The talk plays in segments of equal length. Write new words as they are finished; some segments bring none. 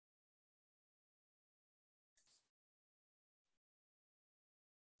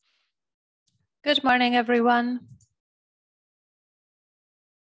Good morning, everyone.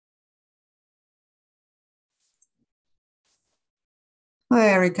 Hi,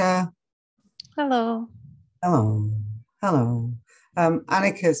 Erica. Hello. Hello. Hello.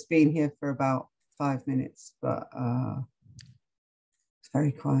 Annika's been here for about 5 minutes, but it's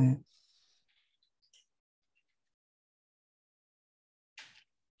very quiet.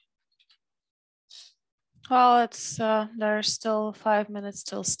 Well, there's still 5 minutes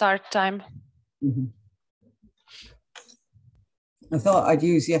till start time. Mm-hmm. I thought I'd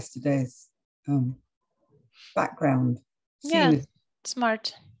use yesterday's background. Yeah,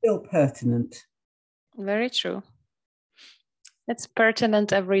 smart. Still pertinent. Very true. It's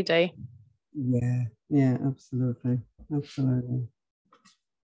pertinent every day. Yeah, absolutely.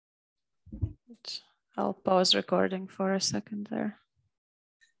 I'll pause recording for a second there.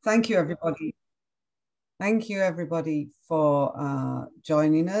 Thank you, everybody. Thank you, everybody, for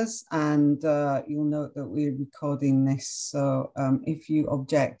joining us. And you'll note that we're recording this. So if you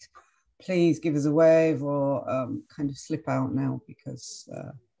object, please give us a wave or kind of slip out now, because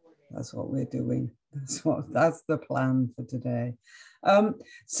that's what we're doing. That's the plan for today.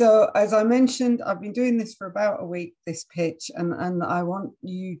 So as I mentioned, I've been doing this for about a week, this pitch, and I want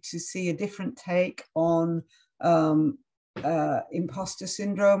you to see a different take on imposter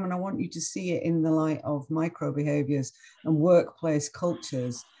syndrome, and I want you to see it in the light of micro-behaviours and workplace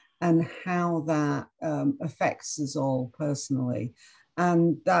cultures and how that affects us all personally.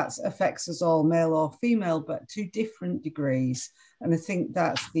 And that affects us all, male or female, but to different degrees. And I think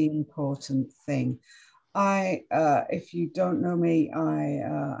that's the important thing. If you don't know me, I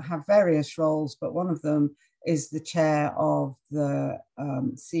have various roles, but one of them is the chair of the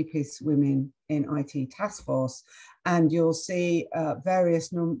CEPIS Women in IT Task Force. And you'll see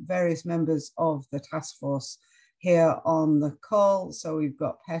various members of the task force here on the call. So we've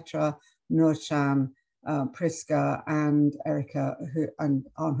got Petra, Nurchan, Priska, and Erica, and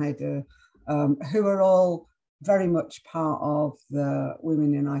Arnheide, who are all very much part of the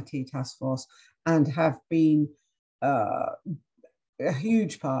Women in IT Task Force and have been a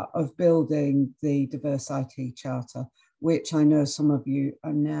huge part of building the Diverse IT Charter, which I know some of you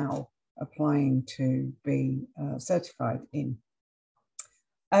are now applying to be certified in.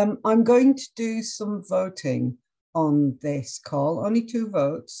 I'm going to do some voting on this call, only 2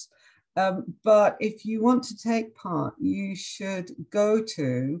 votes. But if you want to take part, you should go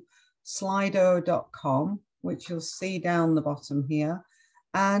to slido.com, which you'll see down the bottom here,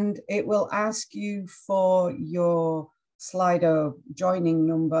 and it will ask you for your Slido joining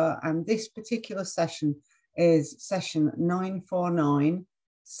number. And this particular session is session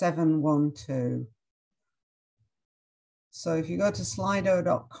 949712. So if you go to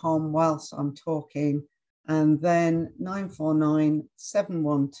slido.com whilst I'm talking, and then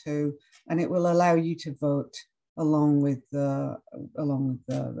 949712, and it will allow you to vote along with the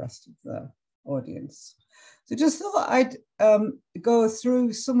rest of the audience. So just thought I'd go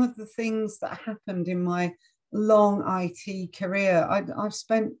through some of the things that happened in my long IT career. I've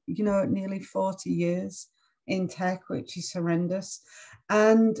spent, nearly 40 years in tech, which is horrendous.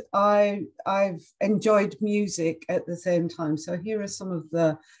 And I've enjoyed music at the same time. So here are some of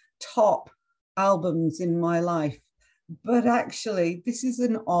the top albums in my life. But actually, this is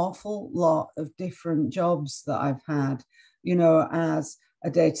an awful lot of different jobs that I've had, as a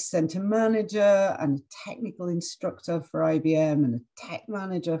data center manager and a technical instructor for IBM and a tech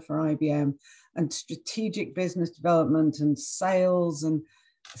manager for IBM and strategic business development and sales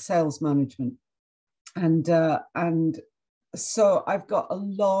management. And so I've got a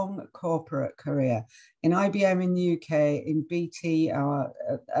long corporate career in IBM in the UK, in BT, at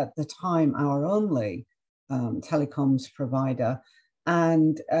the time, our only telecoms provider,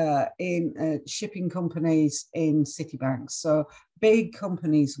 and in shipping companies in Citibank. So big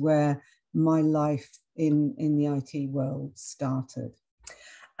companies where my life in the IT world started.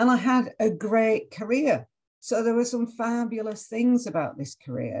 And I had a great career. So there were some fabulous things about this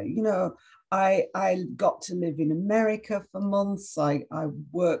career. I got to live in America for months. I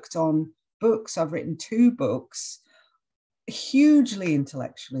worked on books. I've written 2 books, hugely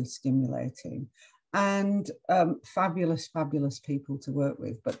intellectually stimulating, and fabulous people to work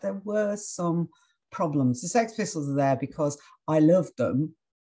with. But there were some problems. The Sex Pistols are there because I loved them,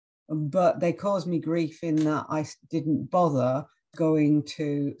 but they caused me grief in that I didn't bother going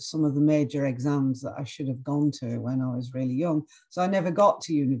to some of the major exams that I should have gone to when I was really young. So I never got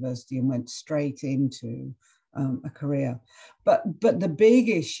to university and went straight into a career. But the big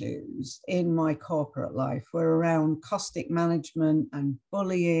issues in my corporate life were around caustic management and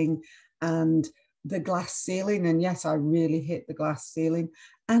bullying and the glass ceiling. And yes, I really hit the glass ceiling.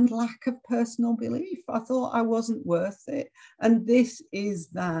 and lack of personal belief. I thought I wasn't worth it. And this is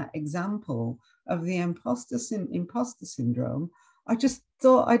that example of the imposter syndrome. I just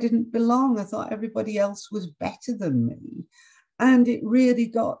thought I didn't belong. I thought everybody else was better than me. And it really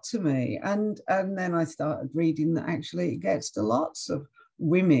got to me. And then I started reading that actually it gets to lots of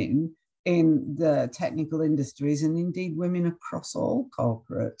women in the technical industries, and indeed women across all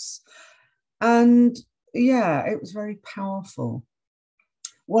corporates. And yeah, it was very powerful.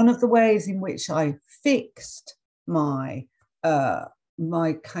 One of the ways in which I fixed my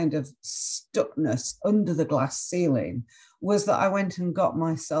my kind of stuckness under the glass ceiling was that I went and got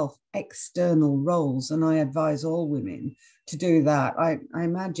myself external roles, and I advise all women to do that. I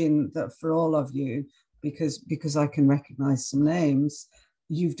imagine that for all of you, because I can recognize some names,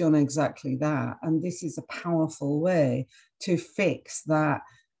 you've done exactly that. And this is a powerful way to fix that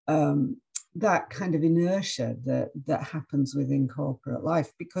that kind of inertia that happens within corporate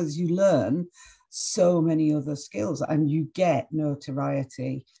life, because you learn so many other skills and you get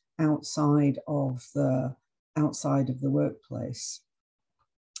notoriety outside of the workplace.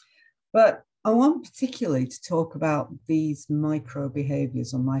 But I want particularly to talk about these micro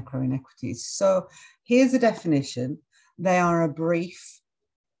behaviours or micro inequities. So here's a definition. They are a brief,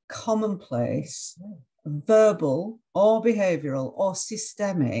 commonplace, verbal or behavioural or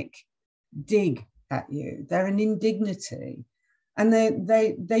systemic dig at you. They're an indignity, and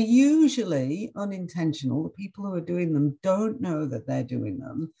they're usually unintentional. The people who are doing them don't know that they're doing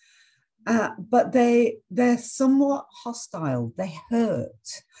them, but they're somewhat hostile. They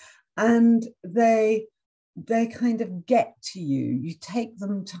hurt, and they kind of get to you. You take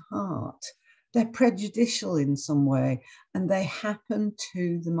them to heart. They're prejudicial in some way, and they happen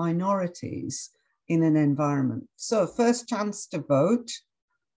to the minorities in an environment. So first chance to vote.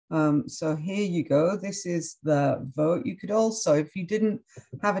 So here you go. This is the vote. You could also, if you didn't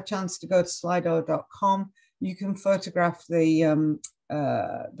have a chance to go to slido.com, you can photograph the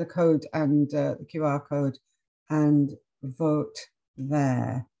code and the QR code and vote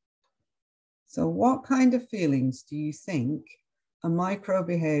there. So what kind of feelings do you think a micro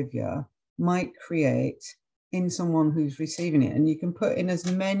behavior might create in someone who's receiving it? And you can put in as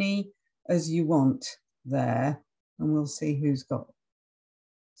many as you want there, and we'll see who's got.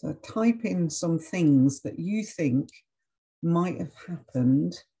 So type in some things that you think might have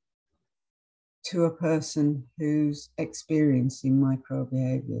happened to a person who's experiencing micro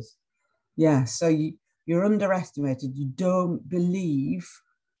behaviours. Yeah, so you're underestimated. You don't believe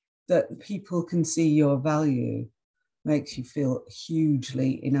that people can see your value. Makes you feel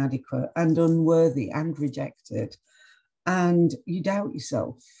hugely inadequate and unworthy and rejected. And you doubt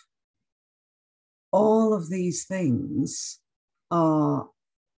yourself. All of these things are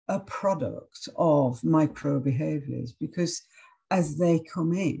a product of micro behaviours, because as they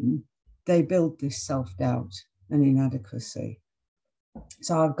come in, they build this self-doubt and inadequacy.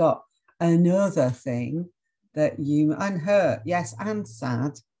 So I've got another thing that you, and hurt, yes, and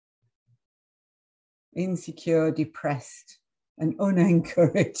sad, insecure, depressed, and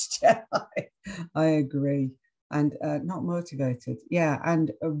unencouraged. I agree. And not motivated. Yeah,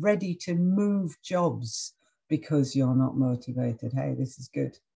 and ready to move jobs because you're not motivated. Hey, this is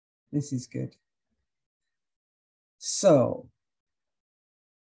good. This is good. So,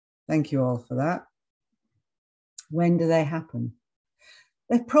 thank you all for that. When do they happen?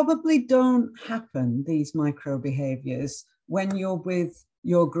 They probably don't happen, these micro behaviours, when you're with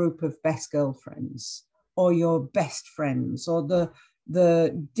your group of best girlfriends or your best friends or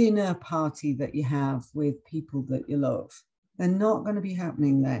the dinner party that you have with people that you love. They're not going to be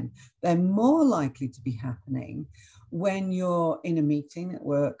happening then. They're more likely to be happening when you're in a meeting at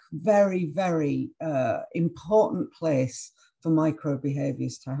work, very, very important place for micro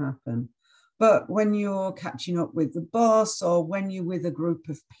behaviours to happen. But when you're catching up with the boss, or when you're with a group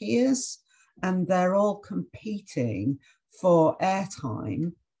of peers and they're all competing for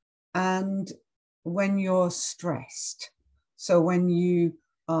airtime, and when you're stressed, so when you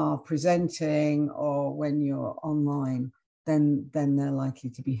are presenting or when you're online, then they're likely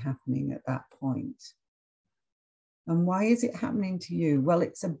to be happening at that point. And why is it happening to you? Well,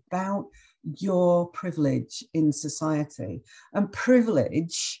 it's about your privilege in society. And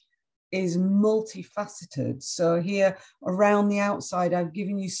privilege is multifaceted. So here around the outside, I've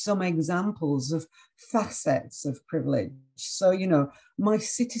given you some examples of facets of privilege. So, you know, my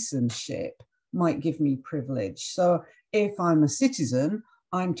citizenship might give me privilege. So if I'm a citizen,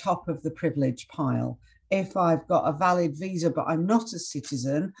 I'm top of the privilege pile. If I've got a valid visa, but I'm not a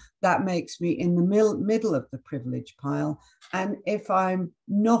citizen, that makes me in the middle of the privilege pile. And if I'm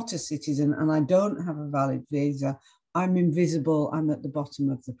not a citizen and I don't have a valid visa, I'm invisible, I'm at the bottom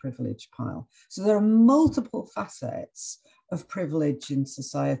of the privilege pile. So there are multiple facets of privilege in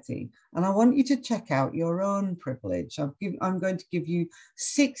society. And I want you to check out your own privilege. I'm going to give you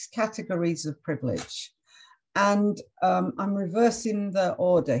 6 categories of privilege. And I'm reversing the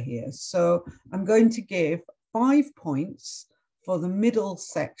order here. So I'm going to give 5 points for the middle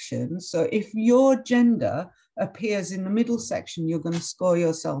section. So if your gender appears in the middle section, you're going to score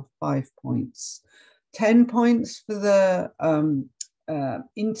yourself 5 points. 10 points for the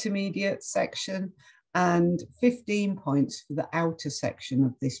intermediate section, and 15 points for the outer section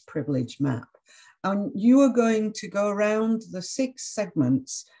of this privilege map. And you are going to go around the 6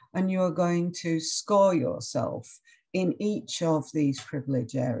 segments and you are going to score yourself in each of these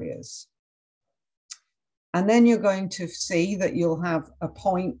privilege areas. And then you're going to see that you'll have a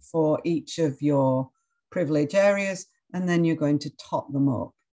point for each of your privilege areas, and then you're going to top them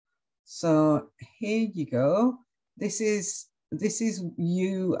up. So here you go. This is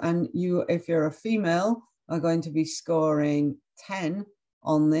you, and you, if you're a female, are going to be scoring 10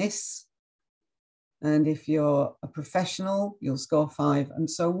 on this. And if you're a professional, you'll score 5. And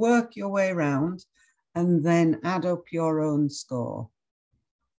so work your way around and then add up your own score.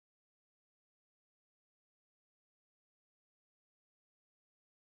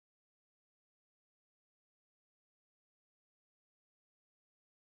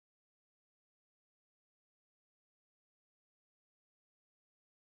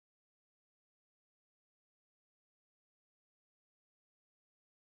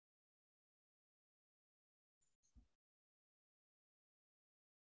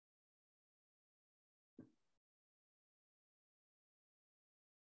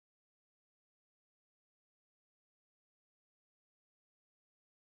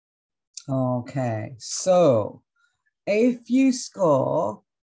 Okay, so if you score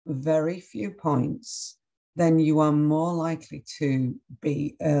very few points, then you are more likely to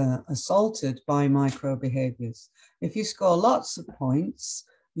be assaulted by micro-behaviours. If you score lots of points,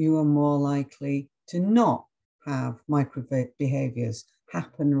 you are more likely to not have micro-behaviours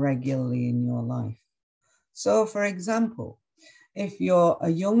happen regularly in your life. So, for example, if you're a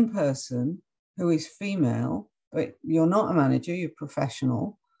young person who is female, but you're not a manager, you're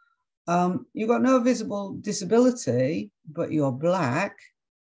professional, you've got no visible disability, but you're black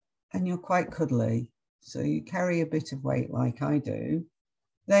and you're quite cuddly, so you carry a bit of weight like I do,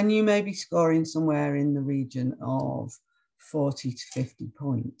 then you may be scoring somewhere in the region of 40 to 50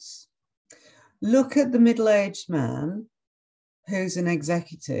 points. Look at the middle-aged man who's an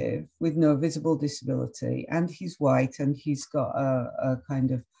executive with no visible disability, and he's white and he's got a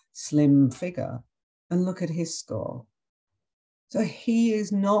kind of slim figure, and look at his score. So he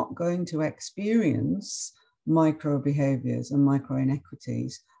is not going to experience micro-behaviours and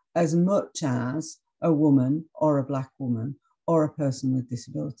micro-inequities as much as a woman or a black woman or a person with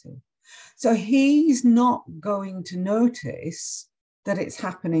disability. So he's not going to notice that it's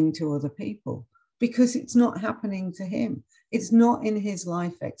happening to other people because it's not happening to him. It's not in his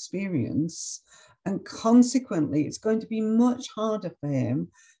life experience. And consequently, it's going to be much harder for him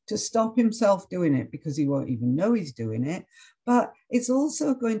to stop himself doing it because he won't even know he's doing it. But it's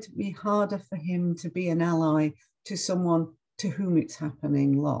also going to be harder for him to be an ally to someone to whom it's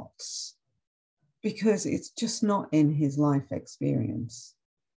happening lots, because it's just not in his life experience.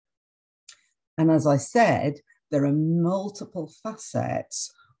 And as I said, there are multiple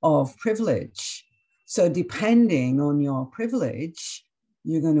facets of privilege. So depending on your privilege,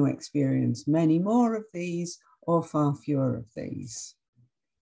 you're going to experience many more of these or far fewer of these.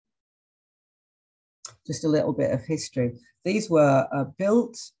 Just a little bit of history. These were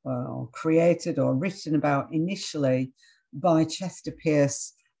built or created or written about initially by Chester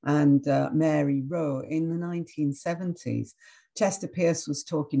Pierce and Mary Rowe in the 1970s. Chester Pierce was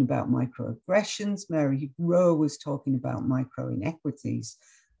talking about microaggressions. Mary Rowe was talking about micro-inequities.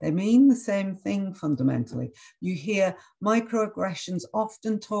 They mean the same thing fundamentally. You hear microaggressions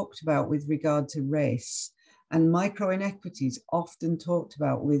often talked about with regard to race, and micro-inequities often talked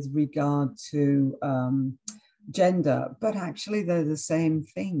about with regard to gender, but actually they're the same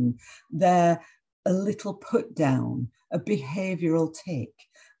thing. They're a little put down, a behavioral tick,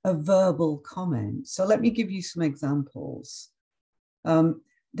 a verbal comment. So let me give you some examples.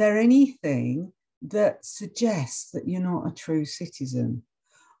 They're anything that suggests that you're not a true citizen,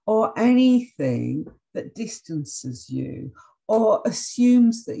 or anything that distances you, or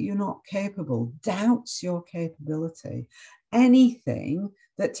assumes that you're not capable, doubts your capability, anything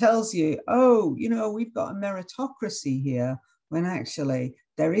that tells you, oh, you know, we've got a meritocracy here, when actually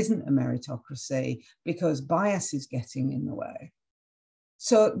there isn't a meritocracy because bias is getting in the way.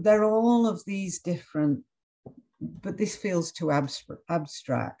 So there are all of these different but this feels too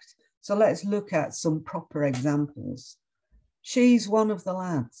abstract. So let's look at some proper examples. She's one of the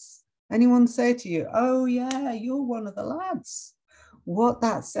lads. Anyone say to you, oh yeah, you're one of the lads? What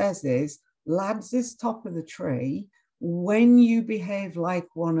that says is, lads is top of the tree. When you behave like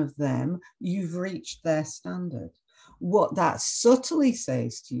one of them, you've reached their standard. What that subtly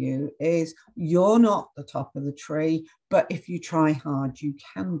says to you is, you're not the top of the tree, but if you try hard, you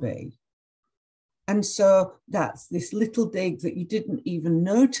can be. And so that's this little dig that you didn't even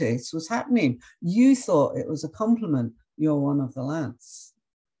notice was happening. You thought it was a compliment. You're one of the lads.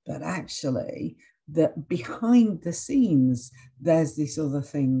 But actually, that behind the scenes, there's this other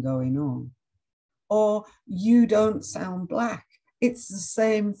thing going on. Or you don't sound black. It's the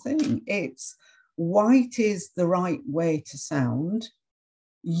same thing. It's white is the right way to sound.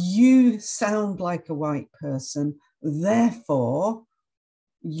 You sound like a white person. Therefore,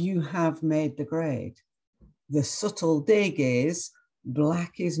 you have made the grade. The subtle dig is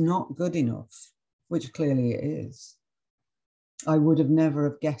black is not good enough, which clearly it is. I would have never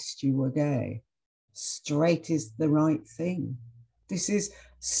have guessed you were gay. Straight is the right thing. This is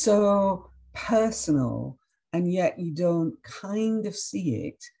so personal, and yet you don't kind of see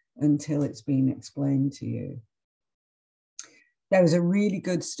it until it's been explained to you. There was a really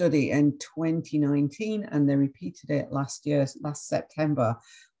good study in 2019, and they repeated it last September,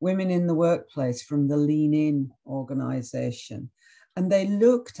 Women in the Workplace from the Lean In organization. And they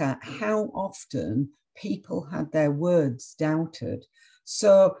looked at how often people had their words doubted.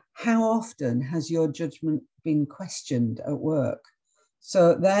 So how often has your judgment been questioned at work?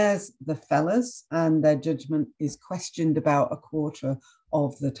 So there's the fellas, and their judgment is questioned about a quarter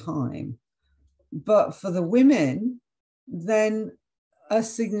of the time. But for the women, then a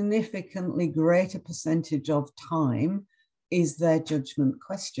significantly greater percentage of time is their judgment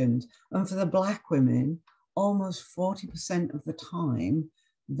questioned. And for the black women, almost 40% of the time,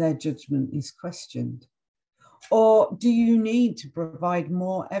 their judgment is questioned. Or do you need to provide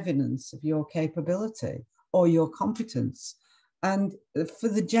more evidence of your capability or your competence? And for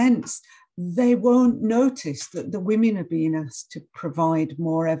the gents, they won't notice that the women are being asked to provide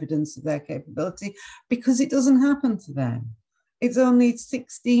more evidence of their capability because it doesn't happen to them. It's only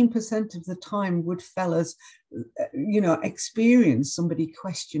 16% of the time would fellas, experience somebody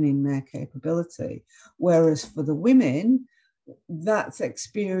questioning their capability. Whereas for the women, that's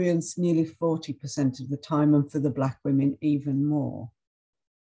experienced nearly 40% of the time, and for the black women, even more.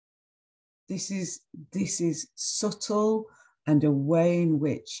 This is subtle, and a way in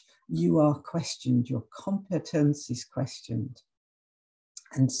which you are questioned, your competence is questioned.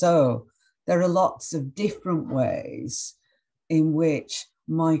 And so there are lots of different ways in which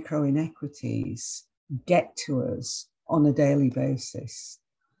micro inequities get to us on a daily basis.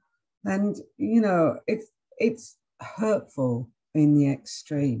 And, it's hurtful in the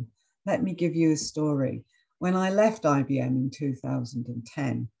extreme. Let me give you a story. When I left IBM in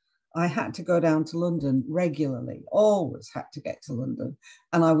 2010, I had to go down to London regularly, always had to get to London.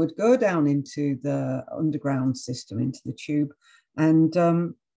 And I would go down into the underground system, into the tube, and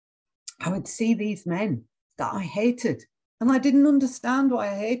I would see these men that I hated. And I didn't understand why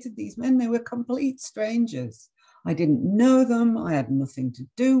I hated these men. They were complete strangers. I didn't know them. I had nothing to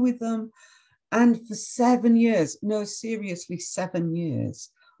do with them. And for 7 years, no, seriously, 7 years,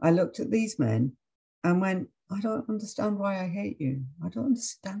 I looked at these men and went, I don't understand why I hate you. I don't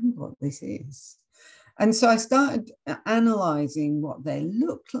understand what this is. And so I started analysing what they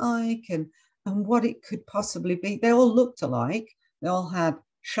looked like and what it could possibly be. They all looked alike. They all had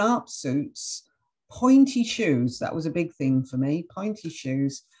sharp suits, pointy shoes. That was a big thing for me, pointy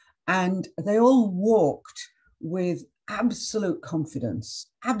shoes. And they all walked with absolute confidence,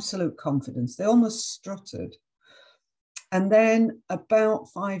 absolute confidence. They almost strutted. And then about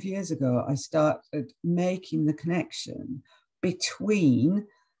 5 years ago, I started making the connection between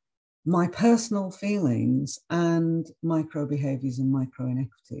my personal feelings and micro-behaviours and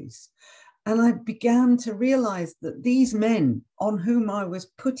micro-inequities. And I began to realize that these men on whom I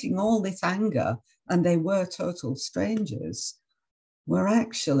was putting all this anger, and they were total strangers, were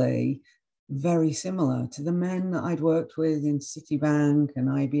actually very similar to the men that I'd worked with in Citibank and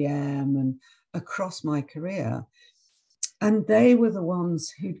IBM and across my career. And they were the ones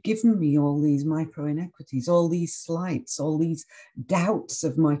who'd given me all these micro inequities, all these slights, all these doubts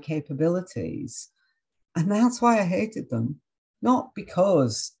of my capabilities. And that's why I hated them. Not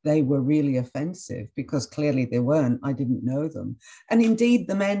because they were really offensive, because clearly they weren't. I didn't know them. And indeed,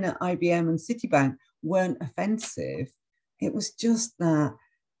 the men at IBM and Citibank weren't offensive. It was just that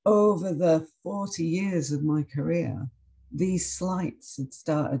over the 40 years of my career, these slights had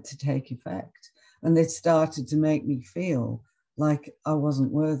started to take effect. And they started to make me feel like I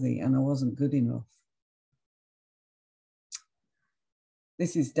wasn't worthy and I wasn't good enough.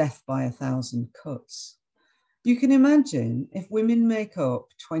 This is death by 1,000 cuts. You can imagine if women make up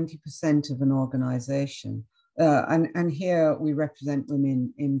 20% of an organization, and here we represent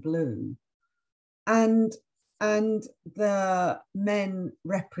women in blue, and the men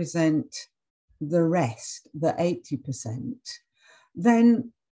represent the rest, the 80%,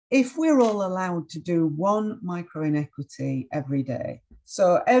 then if we're all allowed to do one micro inequity every day,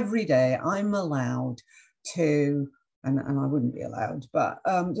 so every day I'm allowed to, and I wouldn't be allowed, but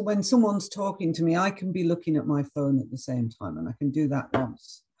when someone's talking to me, I can be looking at my phone at the same time, and I can do that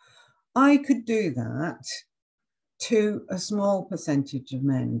once. I could do that to a small percentage of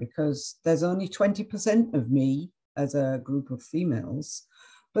men because there's only 20% of me as a group of females,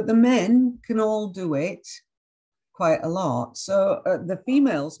 but the men can all do it quite a lot. So the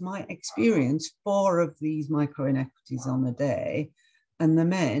females might experience 4 of these micro inequities on a day, and the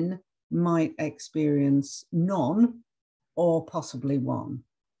men might experience none or possibly 1.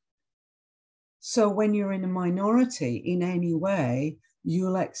 So when you're in a minority in any way,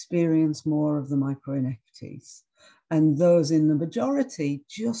 you'll experience more of the micro inequities. And those in the majority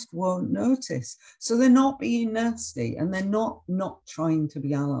just won't notice. So they're not being nasty and they're not trying to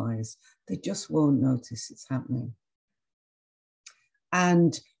be allies. They just won't notice it's happening.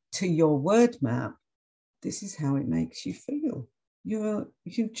 And to your word map, this is how it makes you feel. You're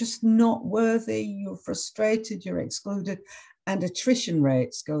just not worthy, you're frustrated, you're excluded, and attrition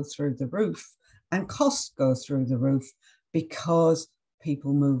rates go through the roof and costs go through the roof because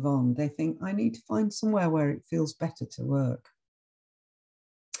people move on. They think, I need to find somewhere where it feels better to work.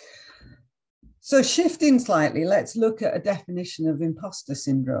 So shifting slightly, let's look at a definition of imposter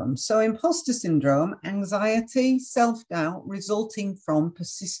syndrome. So imposter syndrome, anxiety, self-doubt resulting from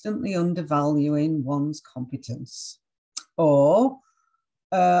persistently undervaluing one's competence, or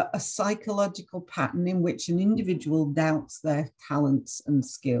a psychological pattern in which an individual doubts their talents and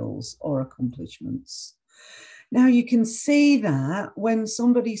skills or accomplishments. Now you can see that when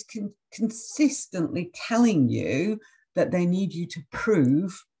somebody's consistently telling you that they need you to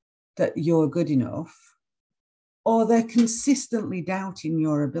prove that you're good enough, or they're consistently doubting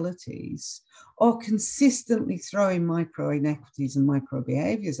your abilities, or consistently throwing micro inequities and micro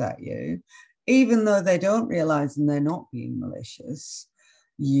behaviours at you, even though they don't realise and they're not being malicious,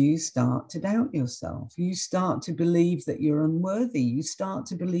 you start to doubt yourself. You start to believe that you're unworthy. You start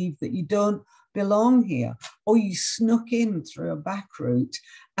to believe that you don't belong here, or you snuck in through a back route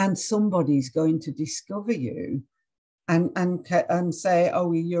and somebody's going to discover you and say,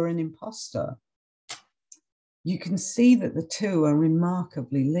 oh, you're an imposter. You can see that the two are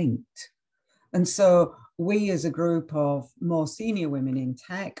remarkably linked. And so we as a group of more senior women in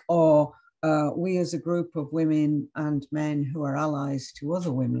tech, or we as a group of women and men who are allies to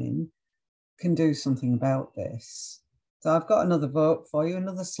other women, can do something about this. So I've got another vote for you,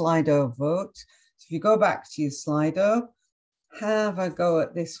 another Slido vote. So if you go back to your Slido, have a go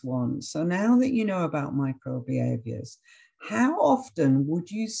at this one. So now that you know about micro behaviours, how often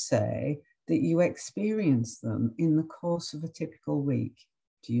would you say that you experience them in the course of a typical week?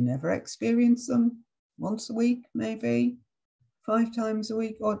 Do you never experience them? Once a week, maybe? 5 times a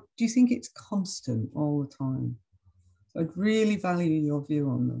week? Or do you think it's constant all the time? So I'd really value your view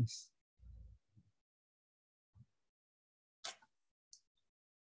on this.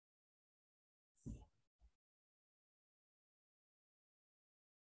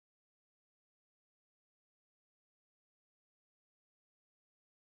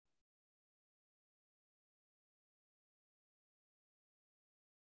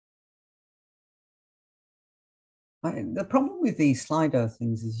 The problem with these Slido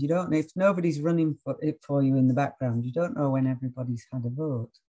things is you don't, if nobody's running for you in the background, you don't know when everybody's had a vote.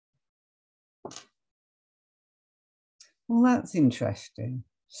 Well, that's interesting.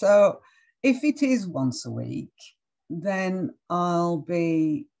 So if it is once a week, then I'll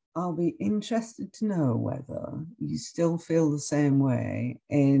be interested to know whether you still feel the same way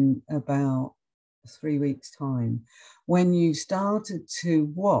in about 3 weeks' time, when you started to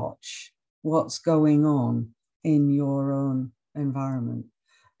watch what's going on in your own environment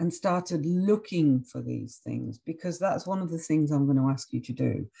and started looking for these things, because that's one of the things I'm going to ask you to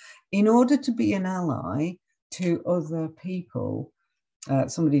do. In order to be an ally to other people,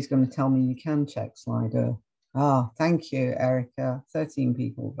 somebody's going to tell me you can check Slido. Ah, thank you, Erica. 13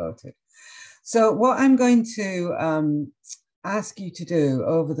 people voted. So what I'm going to ask you to do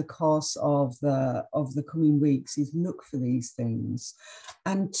over the course of the coming weeks is look for these things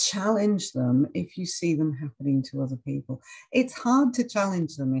and challenge them if you see them happening to other people. It's hard to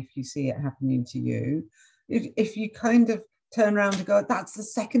challenge them if you see it happening to you. If you kind of turn around and go, that's the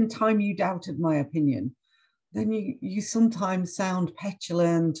second time you doubted my opinion, then you sometimes sound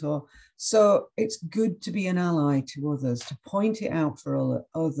petulant. Or so it's good to be an ally to others, to point it out for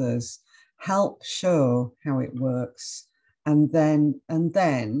others, help show how it works, and then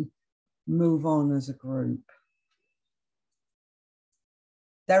move on as a group.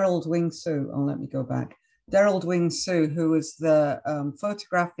 Daryl Wing Su, let me go back. Daryl Wing Su, who was the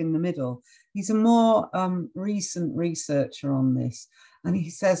photograph in the middle, he's a more recent researcher on this. And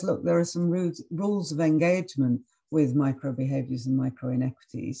he says, look, there are some rules of engagement with micro-behaviours and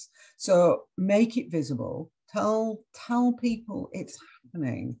micro-inequities. So make it visible, tell people it's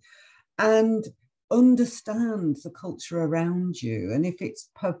happening, and understand the culture around you. And if it's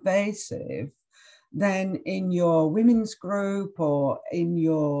pervasive, then in your women's group or in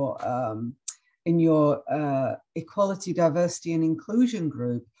your equality, diversity and inclusion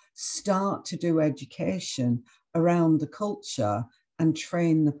group, start to do education around the culture and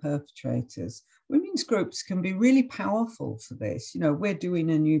train the perpetrators. Women's groups can be really powerful for this. You know, we're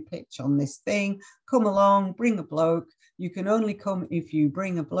doing a new pitch on this thing. Come along, bring a bloke. You can only come if you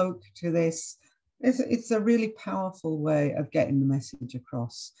bring a bloke to this. It's a really powerful way of getting the message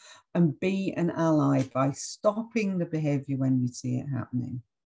across. And be an ally by stopping the behaviour when you see it happening.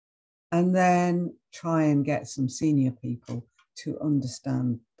 And then try and get some senior people to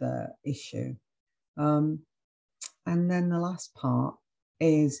understand the issue. And then the last part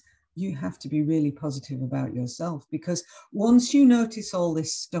is you have to be really positive about yourself, because once you notice all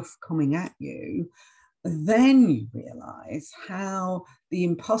this stuff coming at you, then you realize how the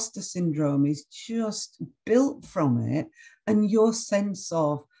imposter syndrome is just built from it, and your sense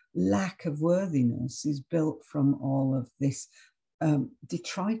of lack of worthiness is built from all of this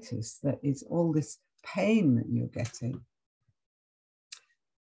detritus, that is all this pain that you're getting.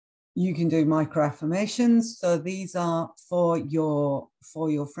 You can do micro affirmations. So these are for your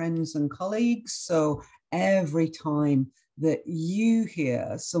friends and colleagues. So every time that you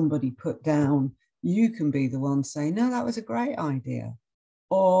hear somebody put down, you can be the one saying, no, that was a great idea,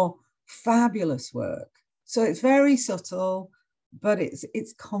 or fabulous work. So it's very subtle, but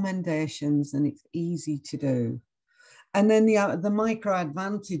it's commendations and it's easy to do. And then the micro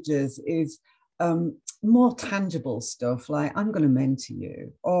advantages is more tangible stuff, like I'm going to mentor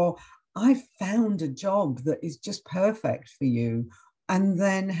you, or I found a job that is just perfect for you, and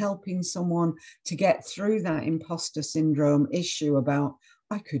then helping someone to get through that imposter syndrome issue about,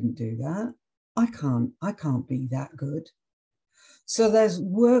 I couldn't do that. I can't be that good. So there's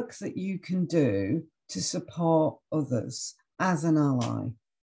work that you can do to support others as an ally.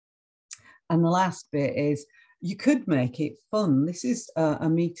 And the last bit is, you could make it fun. This is a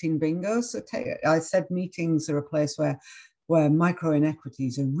meeting bingo. So I said meetings are a place where micro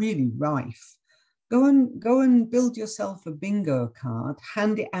inequities are really rife. Go and build yourself a bingo card,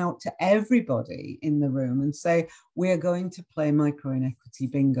 hand it out to everybody in the room and say, we're going to play micro inequity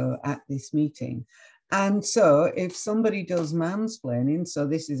bingo at this meeting. And so if somebody does mansplaining, so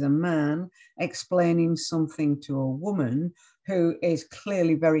this is a man explaining something to a woman who is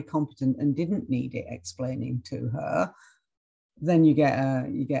clearly very competent and didn't need it explaining to her, then you get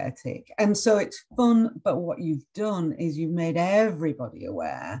a tick. And so it's fun, but what you've done is you've made everybody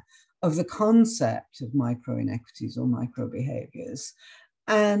aware of the concept of micro inequities or micro behaviours.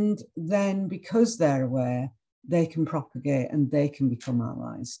 And then because they're aware, they can propagate and they can become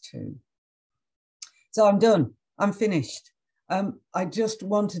allies too. So I'm done. I'm finished. I just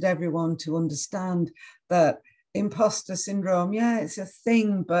wanted everyone to understand that imposter syndrome, yeah, it's a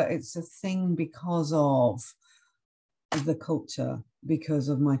thing, but it's a thing because of the culture, because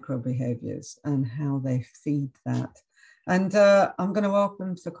of micro behaviours and how they feed that. And I'm going to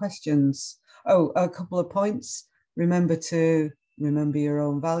open for questions. Oh, a couple of points. Remember your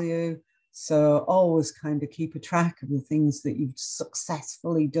own value. So always kind of keep a track of the things that you've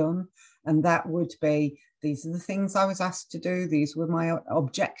successfully done. And that would be, these are the things I was asked to do. These were my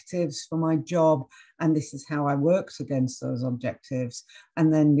objectives for my job. And this is how I worked against those objectives.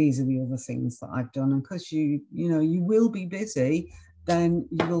 And then these are the other things that I've done. And because you will be busy, then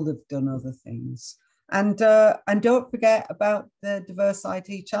you will have done other things. And don't forget about the Diverse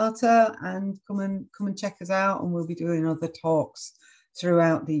IT Charter, and come and check us out. And we'll be doing other talks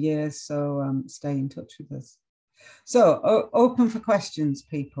throughout the year. So stay in touch with us. So open for questions,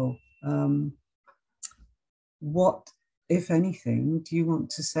 people. What, if anything, do you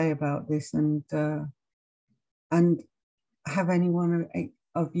want to say about this, and have anyone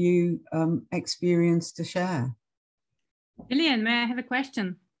of you experience to share? Gillian, may I have a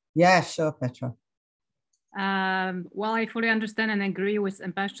question? Yeah, sure, Petra. Well, I fully understand and agree with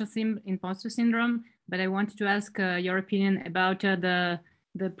imposter syndrome, but I wanted to ask your opinion about the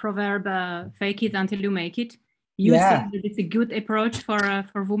proverb, fake it until you make it. You think that it's a good approach for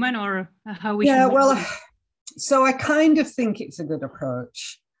women, or how we should? Yeah, well, so I kind of think it's a good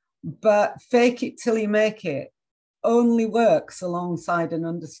approach, but fake it till you make it only works alongside an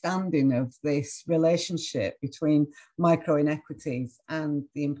understanding of this relationship between micro inequities and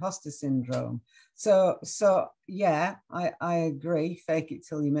the imposter syndrome. So yeah, I agree, fake it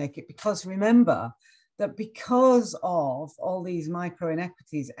till you make it, because remember that because of all these micro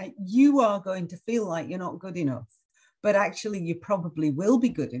inequities, you are going to feel like you're not good enough, but actually you probably will be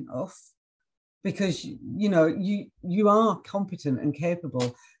good enough because you are competent and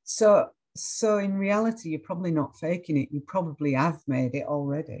capable. So in reality, you're probably not faking it. You probably have made it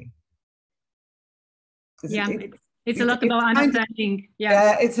already. Yeah, it's a lot about understanding.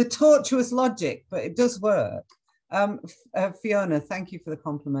 Yeah, it's a tortuous logic, but it does work. Fiona, thank you for the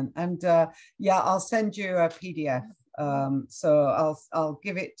compliment. And yeah, I'll send you a PDF. So I'll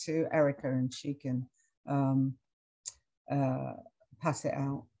give it to Erica and she can pass it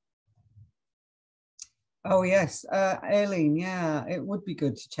out. Oh yes, Aileen, yeah, it would be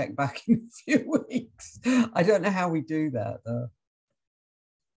good to check back in a few weeks. I don't know how we do that though.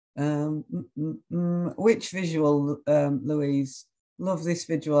 Which visual, Louise? Love this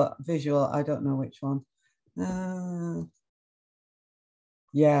visual. I don't know which one.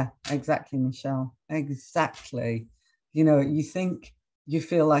 Yeah, exactly, Michelle. Exactly. You know, you think you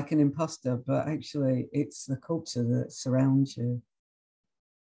feel like an imposter, but actually it's the culture that surrounds you.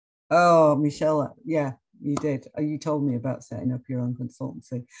 Oh, Michelle, yeah, you did. You told me about setting up your own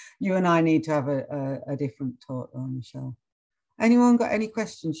consultancy. You and I need to have a different talk on, Michelle. Anyone got any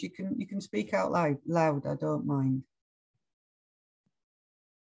questions? You can speak out loud. I don't mind.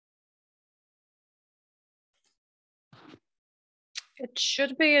 It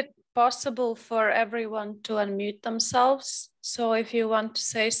should be possible for everyone to unmute themselves. So if you want to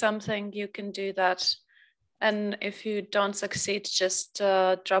say something, you can do that. And if you don't succeed, just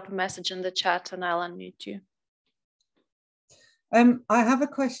drop a message in the chat and I'll unmute you. I have a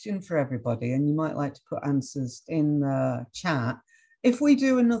question for everybody, and you might like to put answers in the chat. If we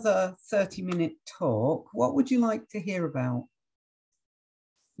do another 30-minute talk, what would you like to hear about?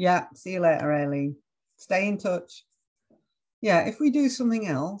 Yeah, see you later, Aileen. Stay in touch. Yeah, if we do something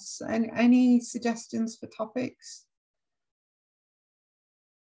else, any suggestions for topics?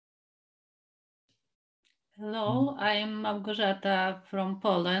 Hello, I'm Małgorzata from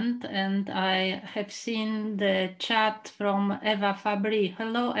Poland, and I have seen the chat from Eva Fabri.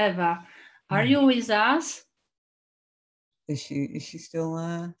 Hello, Eva. Are you with us? Is she still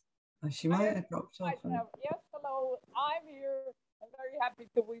there? Oh, she might have dropped off. Yes, hello. I'm here. I'm very happy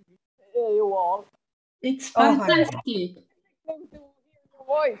to be with you all. It's fantastic. To hear your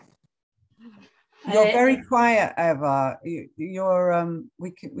voice. You're very quiet, Eva. You're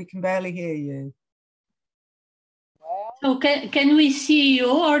we can barely hear you. So can we see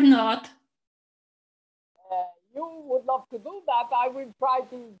you or not? You would love to do that. I will try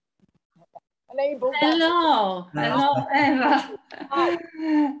to enable that. Hello, Eva.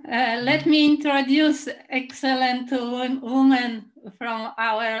 Let me introduce excellent woman from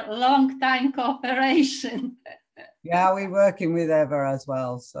our long time cooperation. Yeah, we're working with Eva as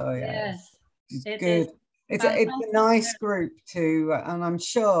well. So yeah, yes, it's good. It's a nice group too, and I'm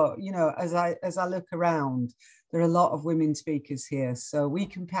sure as I look around, there are a lot of women speakers here, so we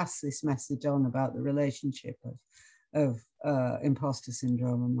can pass this message on about the relationship of imposter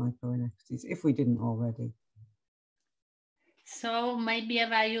syndrome and micro inequities if we didn't already. So maybe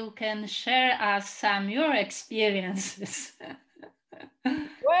Eva, you can share us some your experiences.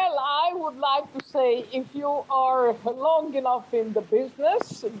 Well, I would like to say if you are long enough in the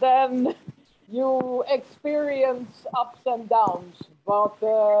business, then you experience ups and downs. But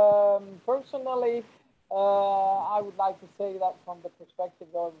personally, I would like to say that from the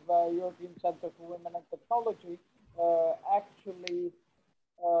perspective of European Center for Women and Technology, actually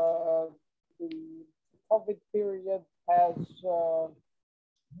the COVID period has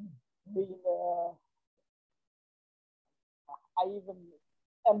been, I even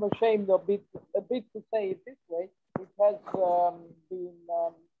am ashamed a bit to say it this way, it has been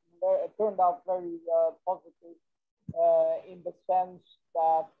turned out very positive in the sense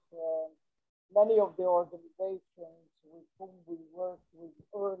that many of the organizations with whom we worked with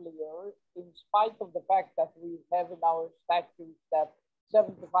earlier, in spite of the fact that we have in our statutes that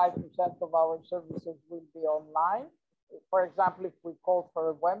 75% of our services will be online, for example, if we called for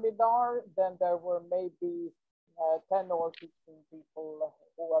a webinar, then there were maybe 10 or 15 people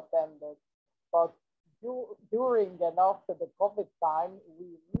who attended. But during and after the COVID time,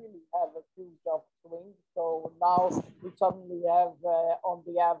 we really have a huge upswing. So now we suddenly have on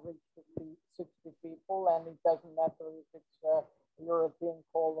the average 60 people, and it doesn't matter if it's a European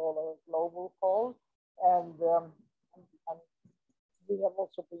call or a global call. And we have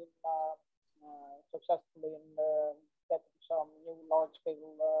also been successful in getting some new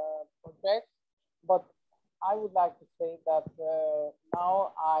large-scale projects. But I would like to say that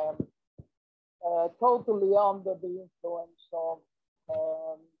now I am totally under the influence of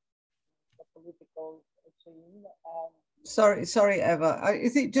the political scene. And sorry, Eva.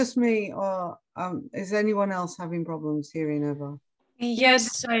 Is it just me, or is anyone else having problems hearing Eva?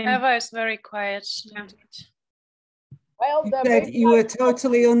 Yes, Eva is very quiet. Yeah. well, You said you were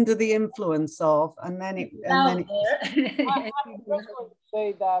totally under the influence of, and then it. I'm just going to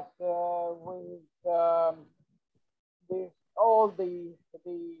say that with all the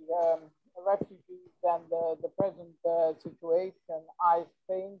refugees and the present situation, I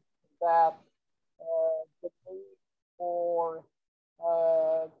think that the need for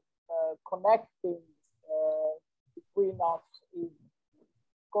connecting between us is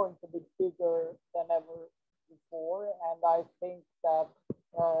going to be bigger than ever before. And I think that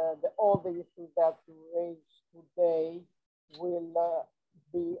all the issues that you raised today will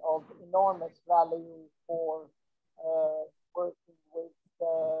be of enormous value for working with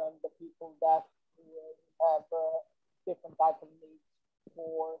the people that have different type of needs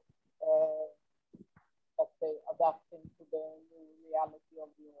for, let's say, adapting to the new reality of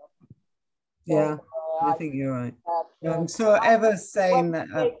Europe. Yeah, So, I think you're right. So Eva's saying that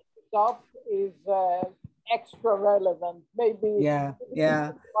stuff is extra relevant. Maybe. Yeah.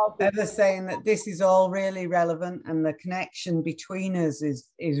 Eva's saying that this is all really relevant, and the connection between us is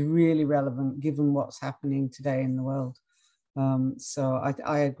really relevant given what's happening today in the world. So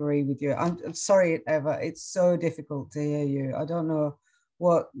I agree with you. I'm sorry, Eva. It's so difficult to hear you. I don't know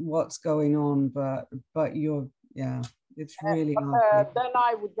what's going on, but you're it's really hard. Then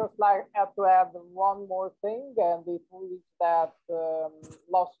I would just like to add one more thing, and it was that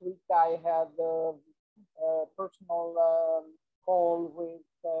last week I had a personal call with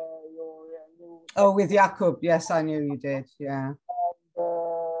your new. Oh, with Jakub. Yes, I knew you did. Yeah. And I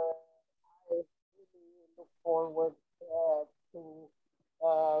really look forward to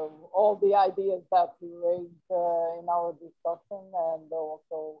all the ideas that you raised in our discussion, and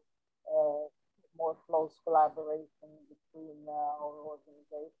also more close collaboration between our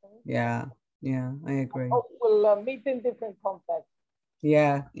organizations. Yeah, I agree. We'll meet in different contexts.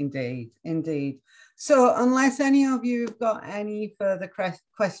 Yeah, indeed. So unless any of you have got any further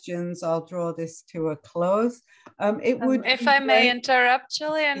questions, I'll draw this to a close. It would if I may interrupt,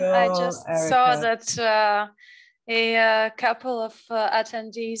 Gillian, I just saw that a couple of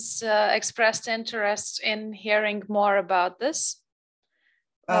attendees expressed interest in hearing more about this.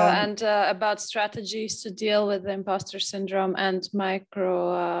 And about strategies to deal with the imposter syndrome and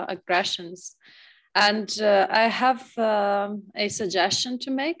microaggressions. And I have a suggestion to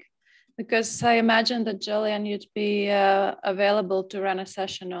make, because I imagine that Gillian, you'd be available to run a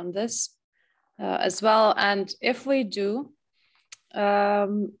session on this as well. And if we do,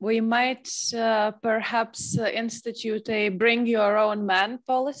 we might perhaps institute a bring your own man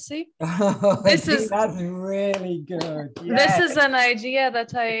policy. That's really good. Yes. This is an idea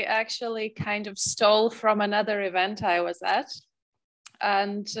that I actually kind of stole from another event I was at.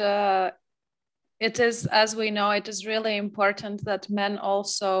 And it is, as we know, it is really important that men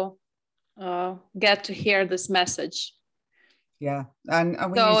also get to hear this message. Yeah, and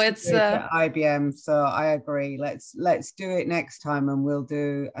we so used to do it at IBM, so I agree. Let's do it next time, and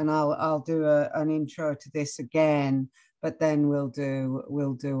I'll do an intro to this again, but then we'll do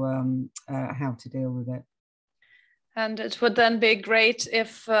how to deal with it. And it would then be great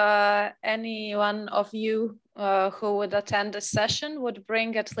if any one of you who would attend a session would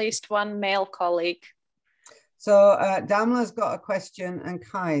bring at least one male colleague. So Damla's got a question and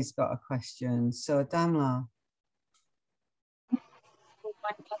Kai's got a question. So Damla.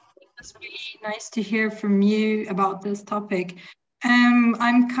 It was really nice to hear from you about this topic.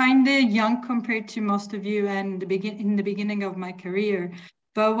 I'm kind of young compared to most of you and in the beginning of my career.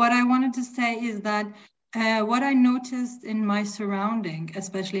 But what I wanted to say is that what I noticed in my surrounding,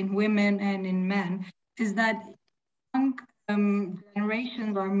 especially in women and in men, is that young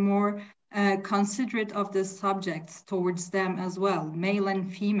generations are more considerate of the subjects towards them as well, male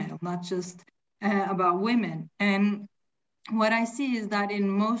and female, not just about women. And what I see is that in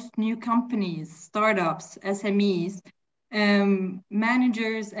most new companies, startups, SMEs,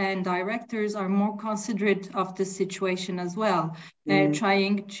 managers and directors are more considerate of the situation as well,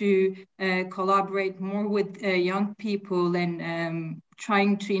 trying to collaborate more with young people and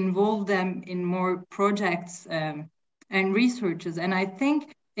trying to involve them in more projects and researches. And I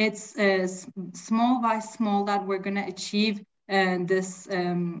think it's small by small that we're going to achieve this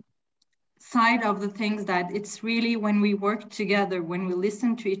side of the things, that it's really when we work together, when we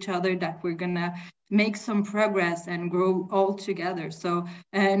listen to each other, that we're going to make some progress and grow all together. So,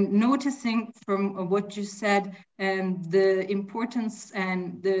 and noticing from what you said, the importance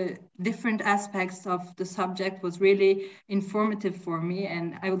and the different aspects of the subject was really informative for me.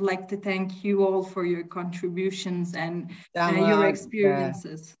 And I would like to thank you all for your contributions and your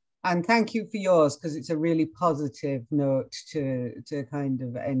experiences. And thank you for yours, because it's a really positive note to kind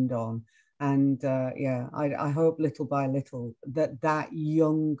of end on. And yeah, I hope little by little that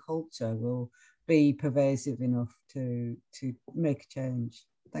young culture will be pervasive enough to make a change.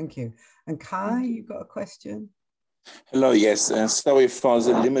 Thank you. And Kai, you've got a question? Hello, yes. Sorry for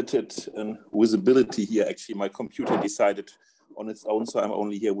the limited visibility here. Actually, my computer decided on its own, so I'm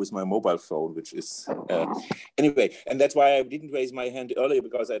only here with my mobile phone, which is anyway, and that's why I didn't raise my hand earlier,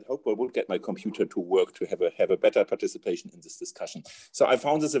 because I'd hoped I would get my computer to work to have a better participation in this discussion. So I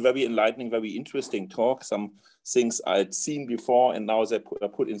found this a very enlightening, very interesting talk. Some things I'd seen before, and now they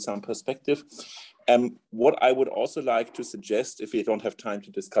put in some perspective. What I would also like to suggest, if we don't have time to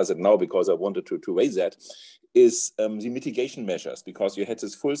discuss it now, because I wanted to raise that, is the mitigation measures, because you had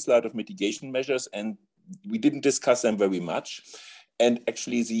this full slide of mitigation measures and we didn't discuss them very much. And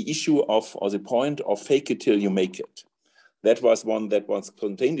actually the issue of, or the point of fake it till you make it, that was one that was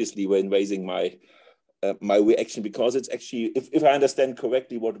spontaneously when raising my my reaction, because it's actually, if I understand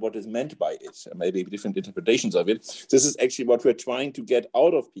correctly what is meant by it, maybe different interpretations of it, this is actually what we're trying to get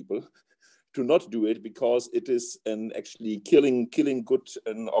out of people, to not do it, because it is actually killing good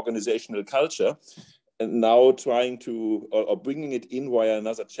organizational culture. And now trying to, or bringing it in via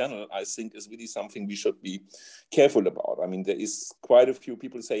another channel, I think is really something we should be careful about. I mean, there is quite a few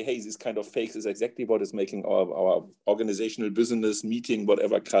people say, hey, this kind of fakes is exactly what is making our organizational business, meeting,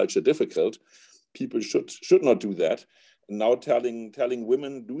 whatever culture difficult. People should not do that. And now telling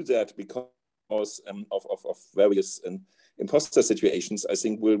women do that because of various imposter situations, I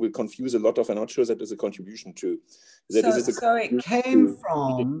think will confuse a lot of, I'm not sure that is a contribution to. So it came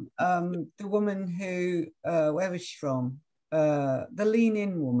from the woman who, where was she from? The Lean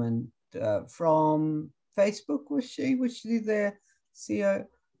In woman from Facebook, was she? Was she the CEO?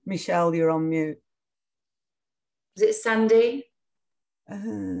 Michelle, you're on mute. Is it Sandy?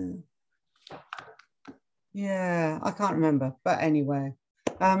 Yeah, I can't remember, but anyway.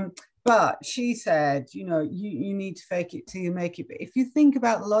 But she said, you know, you need to fake it till you make it. But if you think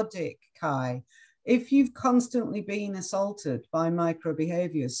about the logic, Kai, if you've constantly been assaulted by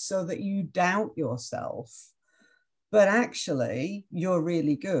micro-behaviours so that you doubt yourself, but actually you're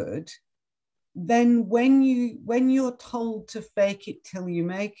really good, then when you're told to fake it till you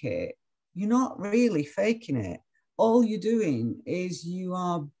make it, you're not really faking it. All you're doing is you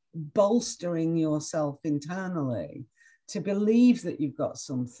are bolstering yourself internally to believe that you've got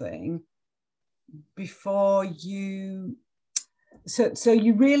something before you, so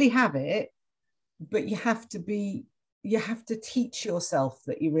you really have it, but you have to teach yourself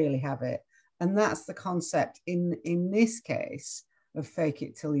that you really have it. And that's the concept in this case of fake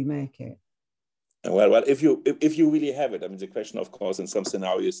it till you make it. Well, if you really have it, I mean, the question, of course, in some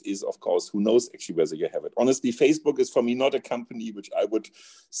scenarios is, of course, who knows actually whether you have it. Honestly, Facebook is for me not a company which I would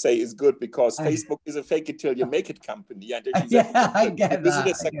say is good, because Facebook is a fake it till you make it company. And I get the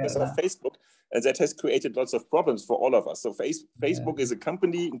success of Facebook, and that has created lots of problems for all of us. So Facebook is a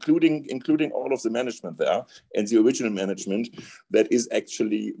company, including all of the management there and the original management, that is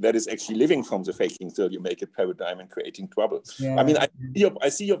actually living from the faking till you make it paradigm and creating trouble. Yeah. I mean, I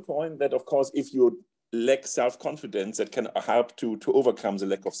see your point that, of course, if you lack self-confidence, that can help to overcome the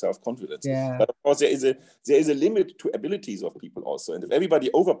lack of self-confidence. Yeah. But of course, there is a limit to abilities of people also, and if everybody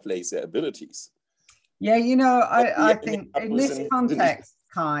overplays their abilities. Yeah, you know, I think in this context,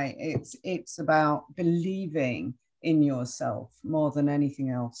 Kai, it's about believing in yourself more than anything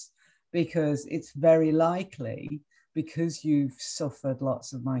else, because it's very likely, because you've suffered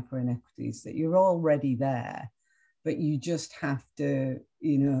lots of micro-inequities, that you're already there, but you just have to,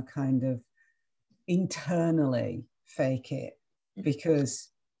 you know, kind of internally fake it, because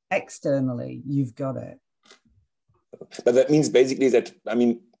externally you've got it. But that means basically that, I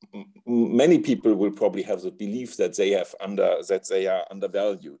mean, many people will probably have the belief that they are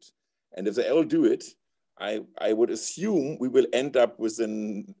undervalued, and if they all do it, I would assume we will end up with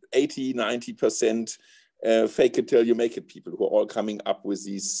an 80-90% fake it till you make it people who are all coming up with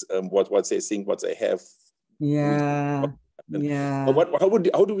these what they think, what they have. Yeah. But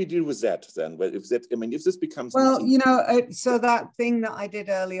how do we deal with that then? Well, if that, I mean, if this becomes well, you know, so that thing that I did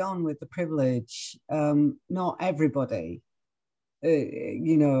early on with the privilege, not everybody,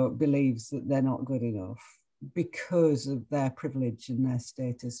 you know, believes that they're not good enough because of their privilege and their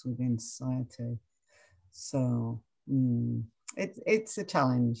status within society. So it's a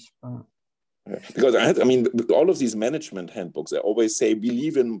challenge, but. Because I mean, all of these management handbooks, they always say,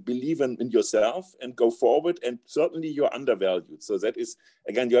 believe in yourself and go forward, and certainly you're undervalued. So that is,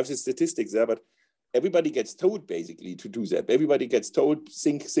 again, you have the statistics there, but everybody gets told basically to do that. Everybody gets told,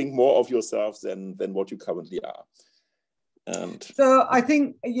 think more of yourself than what you currently are. And so I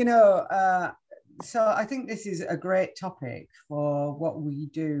think, you know, so I think this is a great topic for what we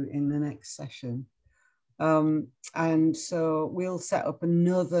do in the next session. And so we'll set up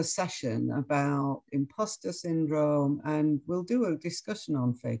another session about imposter syndrome, and we'll do a discussion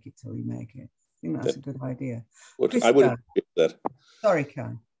on fake it till you make it. I think that's a good idea. I would appreciate that. Sorry,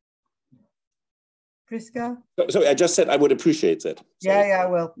 Kai. Priska? Sorry, I just said I would appreciate that. Sorry. Yeah, I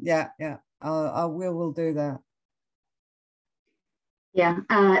will. Yeah. We'll do that. Yeah.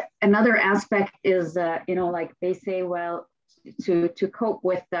 Another aspect is, you know, like they say, well, to cope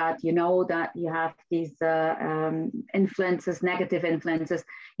with that, you know, that you have these influences, negative influences,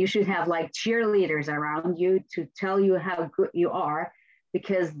 you should have like cheerleaders around you to tell you how good you are,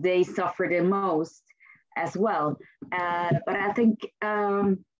 because they suffer the most as well. But I think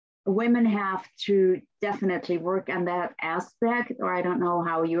women have to definitely work on that aspect, or I don't know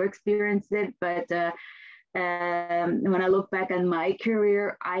how you experienced it, but when I look back on my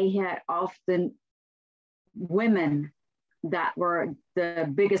career, I had often women that were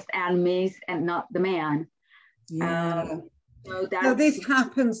the biggest enemies and not the man. Yeah. So this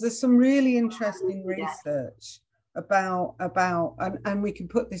happens. There's some really interesting research about and we can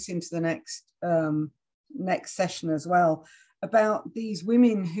put this into the next session as well, about these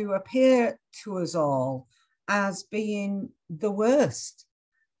women who appear to us all as being the worst.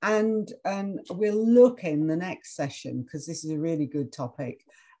 And we'll look in the next session, because this is a really good topic,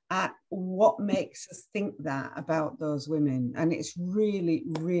 at what makes us think that about those women. And it's really,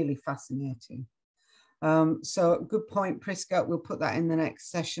 really fascinating. So good point, Priska. We'll put that in the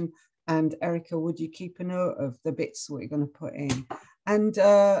next session. And Erica, would you keep a note of the bits that we're going to put in? And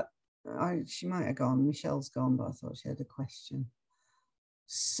she might have gone. Michelle's gone, but I thought she had a question.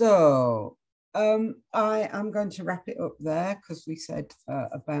 So I am going to wrap it up there, because we said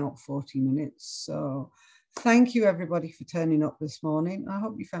about 40 minutes. So thank you, everybody, for turning up this morning. I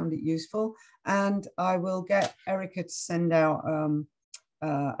hope you found it useful. And I will get Erica to send out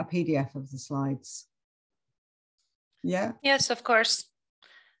a PDF of the slides. Yeah? Yes, of course.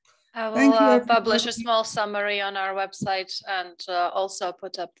 I will publish a small summary on our website, and also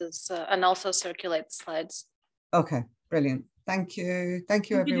put up this and also circulate the slides. Okay, brilliant. Thank you. Thank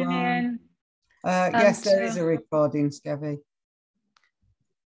you, everyone. And, yes, there is a recording, Skevi.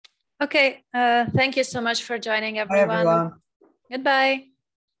 Okay, thank you so much for joining, everyone. Bye, everyone. Goodbye.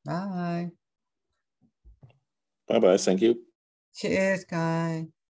 Bye. Bye-bye, thank you. Cheers, guys.